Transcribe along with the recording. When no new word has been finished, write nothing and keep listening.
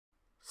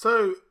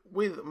So,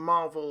 with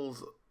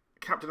Marvel's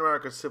Captain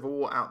America Civil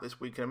War out this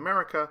week in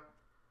America,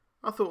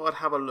 I thought I'd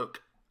have a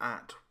look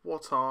at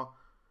what are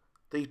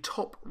the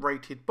top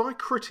rated by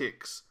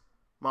critics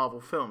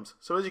Marvel films.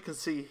 So as you can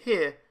see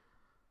here,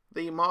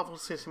 the Marvel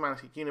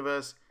Cinematic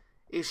Universe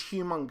is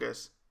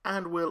humongous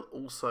and will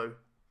also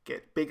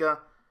get bigger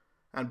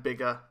and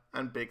bigger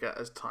and bigger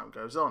as time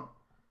goes on.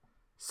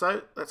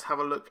 So let's have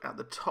a look at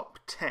the top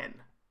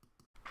 10.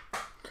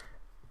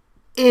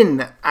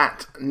 In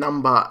at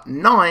number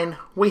 9,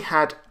 we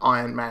had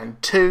Iron Man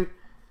 2,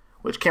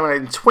 which came out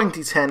in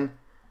 2010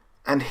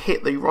 and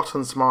hit the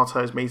Rotten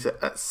Tomatoes meter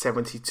at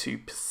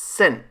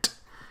 72%.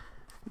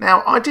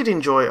 Now, I did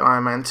enjoy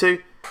Iron Man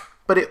 2,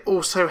 but it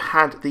also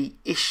had the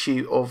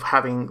issue of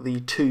having the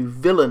two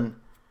villain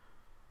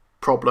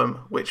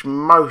problem, which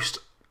most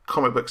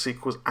comic book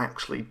sequels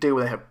actually do.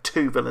 They have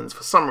two villains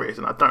for some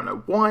reason. I don't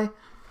know why.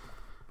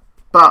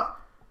 But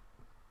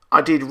I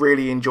did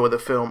really enjoy the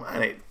film,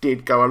 and it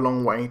did go a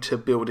long way to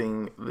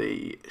building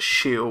the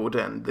Shield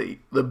and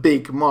the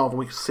big Marvel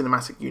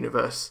Cinematic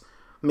Universe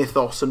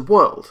mythos and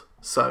world.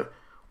 So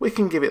we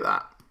can give it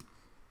that.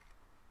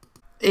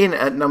 In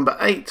at number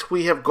 8,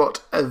 we have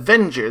got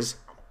Avengers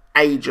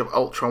Age of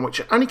Ultron,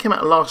 which only came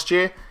out last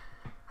year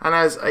and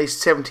has a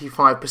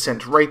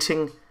 75%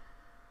 rating.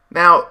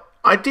 Now,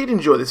 I did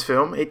enjoy this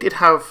film. It did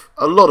have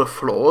a lot of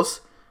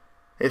flaws.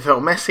 It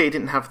felt messy. It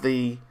didn't have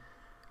the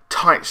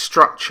tight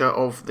structure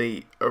of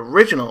the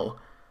original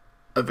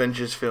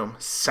Avengers film,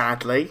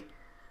 sadly.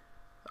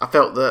 I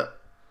felt that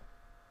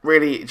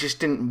really it just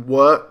didn't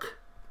work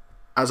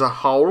as a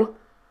whole,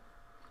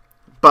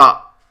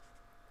 but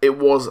it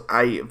was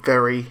a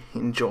very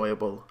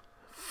enjoyable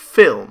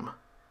film.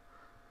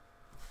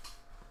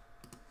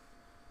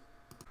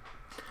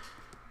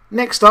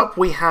 Next up,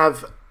 we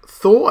have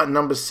Thor at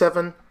number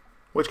 7,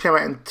 which came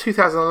out in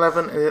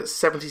 2011 and it's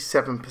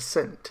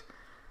 77%.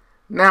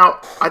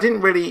 Now, I didn't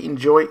really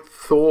enjoy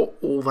Thor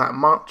all that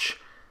much.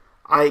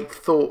 I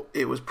thought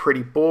it was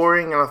pretty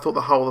boring, and I thought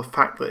the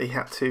fact that he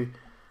had to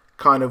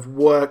kind of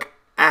work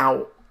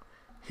out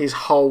his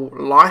whole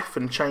life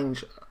and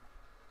change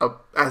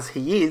as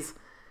he is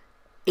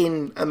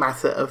in a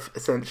matter of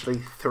essentially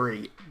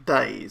 3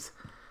 days.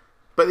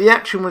 But the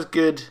action was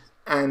good,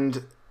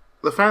 and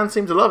the fans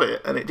seemed to love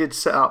it, and it did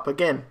set up,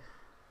 again,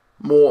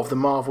 more of the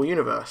Marvel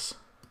Universe.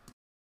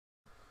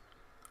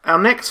 Our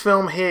next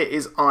film here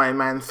is Iron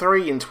Man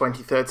 3 in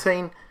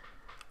 2013,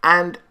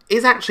 and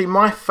is actually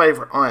my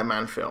favourite Iron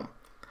Man film.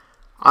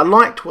 I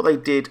liked what they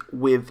did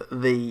with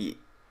the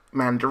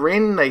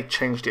Mandarin. They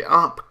changed it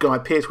up. Guy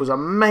Pearce was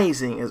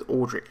amazing as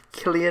Aldrich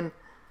Killian,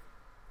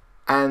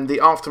 and the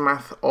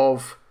aftermath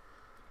of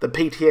the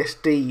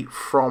PTSD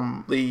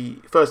from the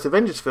first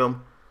Avengers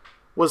film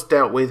was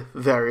dealt with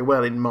very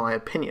well, in my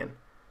opinion.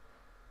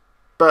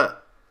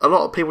 But a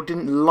lot of people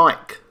didn't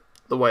like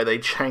the way they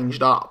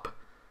changed up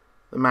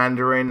the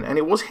Mandarin, and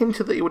it was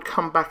hinted that he would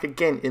come back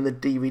again in the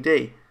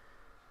DVD,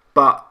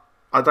 but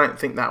I don't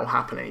think that will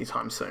happen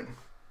anytime soon.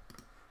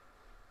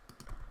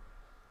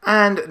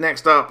 And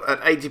next up,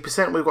 at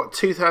 80%, we've got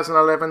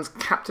 2011's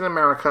Captain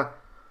America,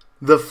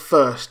 The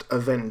First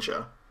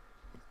Avenger.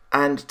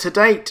 And to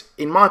date,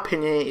 in my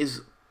opinion, it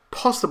is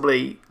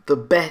possibly the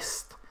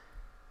best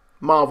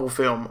Marvel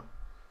film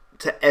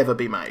to ever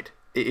be made.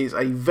 It is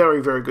a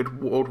very, very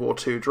good World War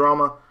II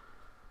drama.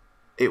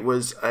 It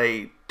was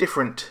a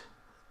different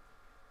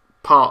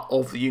part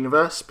of the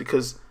universe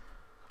because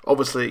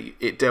obviously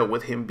it dealt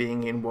with him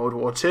being in World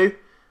War II,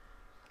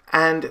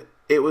 and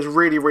it was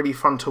really, really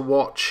fun to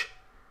watch,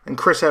 and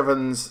Chris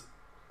Evans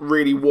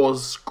really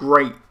was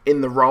great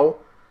in the role,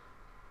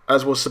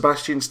 as was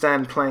Sebastian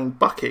Stan playing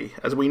Bucky.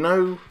 As we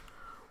all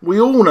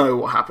know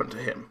what happened to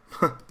him.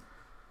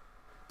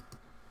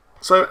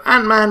 So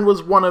Ant-Man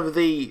was one of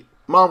the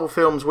Marvel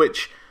films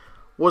which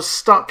was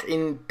stuck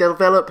in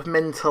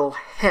developmental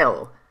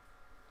hell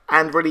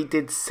and really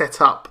did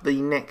set up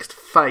the next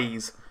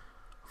phase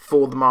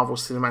for the Marvel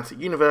Cinematic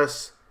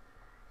Universe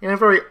in a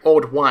very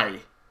odd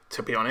way,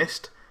 to be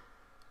honest.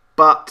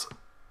 But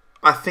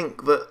I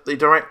think that the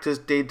directors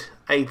did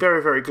a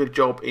very, very good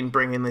job in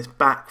bringing this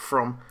back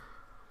from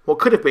what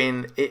could have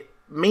been it,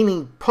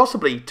 meaning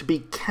possibly to be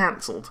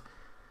cancelled.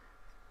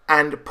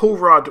 And Paul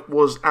Rudd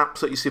was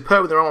absolutely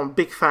superb. I'm a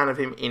big fan of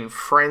him in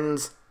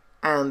Friends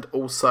and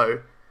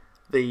also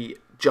the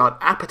Judd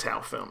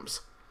Apatow films.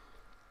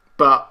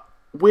 But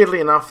weirdly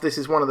enough, this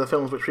is one of the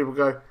films which people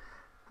go,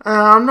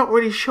 I'm not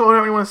really sure, I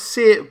don't really want to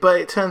see it, but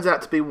it turns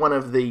out to be one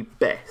of the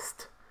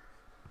best.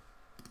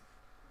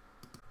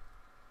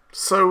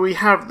 So we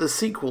have the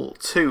sequel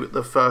to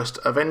The First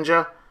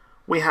Avenger.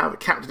 We have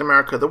Captain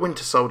America the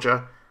Winter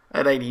Soldier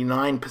at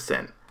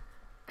 89%.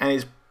 And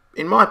is,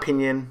 in my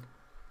opinion,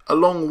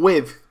 along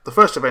with The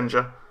First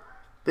Avenger,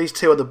 these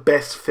two are the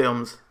best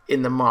films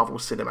in the Marvel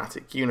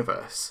Cinematic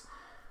Universe.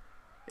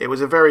 It was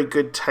a very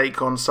good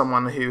take on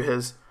someone who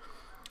has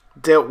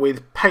dealt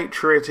with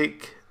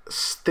patriotic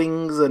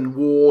things and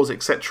wars,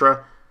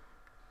 etc.,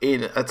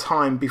 in a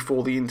time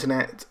before the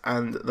internet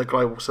and the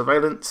global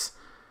surveillance.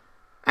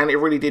 and it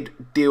really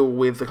did deal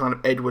with the kind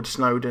of Edward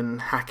Snowden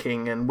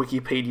hacking and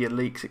Wikipedia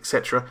leaks,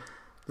 etc.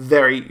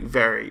 very,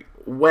 very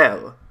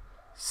well.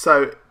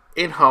 So,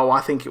 in whole,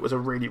 I think it was a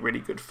really, really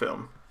good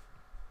film.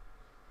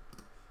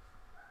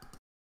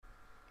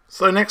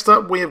 So next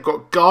up, we have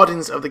got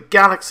Guardians of the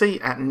Galaxy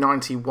at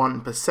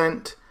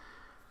 91%.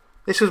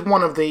 This was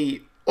one of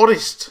the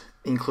oddest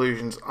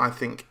inclusions, I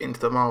think, into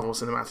the Marvel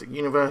Cinematic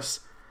Universe.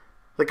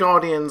 The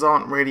Guardians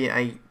aren't really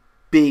a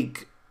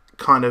big,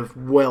 kind of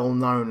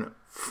well-known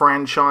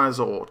franchise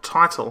or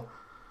title,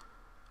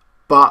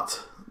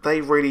 but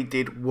they really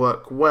did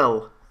work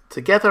well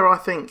together, I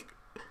think,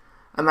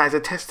 and that is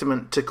a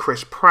testament to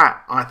Chris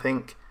Pratt, I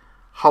think,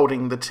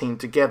 holding the team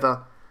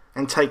together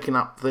and taking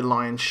up the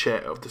lion's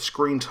share of the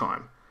screen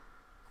time.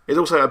 It's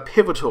also a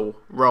pivotal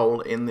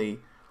role in the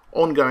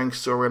ongoing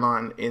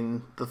storyline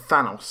in the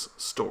Thanos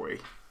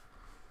story.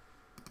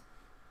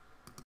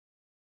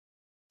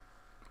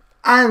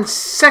 And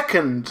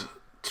second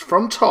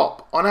from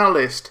top on our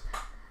list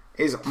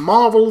is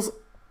Marvel's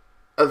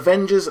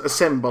Avengers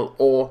Assemble,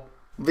 or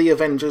The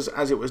Avengers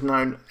as it was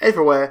known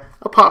everywhere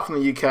apart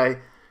from the UK,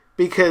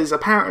 because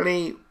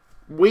apparently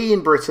we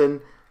in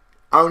Britain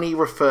only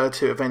refer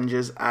to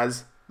Avengers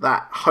as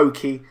that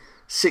hokey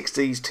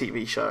 60s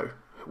TV show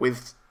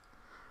with,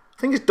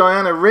 I think it's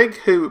Diana Rigg,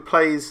 who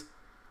plays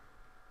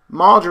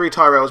Marjorie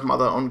Tyrell's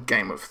mother on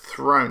Game of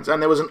Thrones.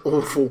 And there was an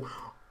awful,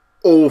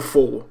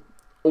 awful,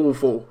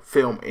 awful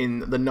film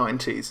in the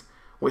 90s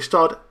which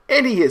starred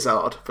Eddie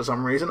Izzard for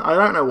some reason. I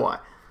don't know why.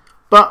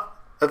 But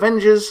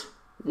Avengers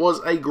was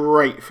a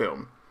great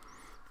film.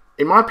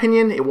 In my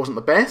opinion, it wasn't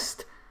the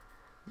best.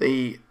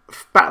 The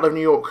Battle of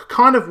New York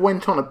kind of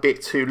went on a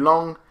bit too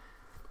long.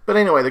 But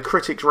anyway, the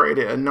critics rated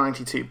it at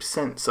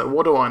 92%, so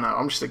what do I know?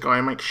 I'm just a guy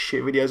who makes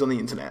shit videos on the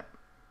internet.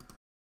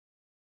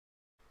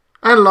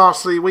 And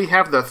lastly, we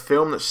have the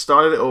film that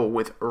started it all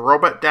with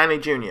Robert Downey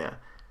Jr.,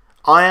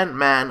 Iron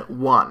Man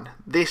 1.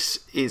 This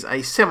is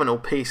a seminal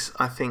piece.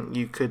 I think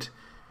you could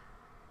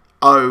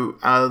owe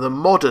the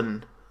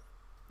modern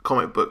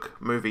comic book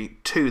movie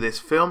to this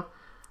film,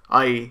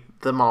 i.e.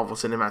 the Marvel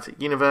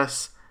Cinematic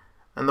Universe,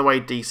 and the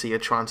way DC are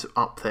trying to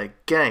up their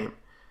game.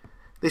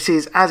 This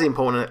is as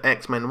important as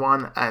X-Men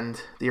 1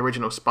 and the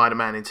original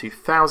Spider-Man in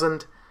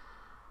 2000.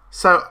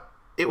 So,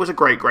 it was a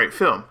great, great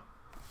film.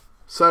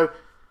 So,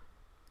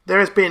 there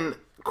has been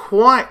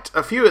quite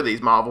a few of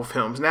these Marvel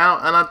films now,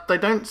 and they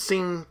don't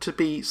seem to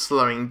be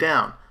slowing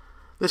down.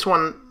 This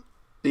one,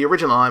 the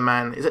original Iron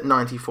Man, is at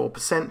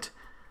 94%,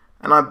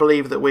 and I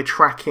believe that we're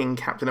tracking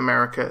Captain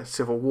America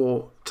Civil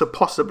War to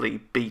possibly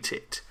beat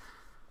it.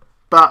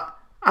 But,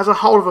 as a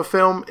whole of a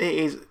film, it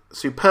is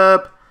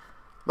superb.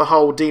 The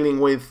whole dealing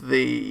with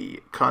the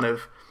kind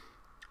of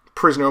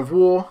prisoner of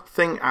war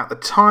thing at the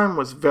time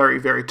was very,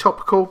 very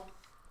topical.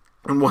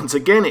 And once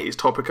again, it is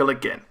topical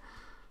again.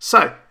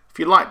 So, if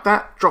you like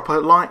that, drop a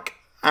like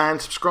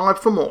and subscribe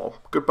for more.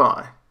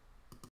 Goodbye.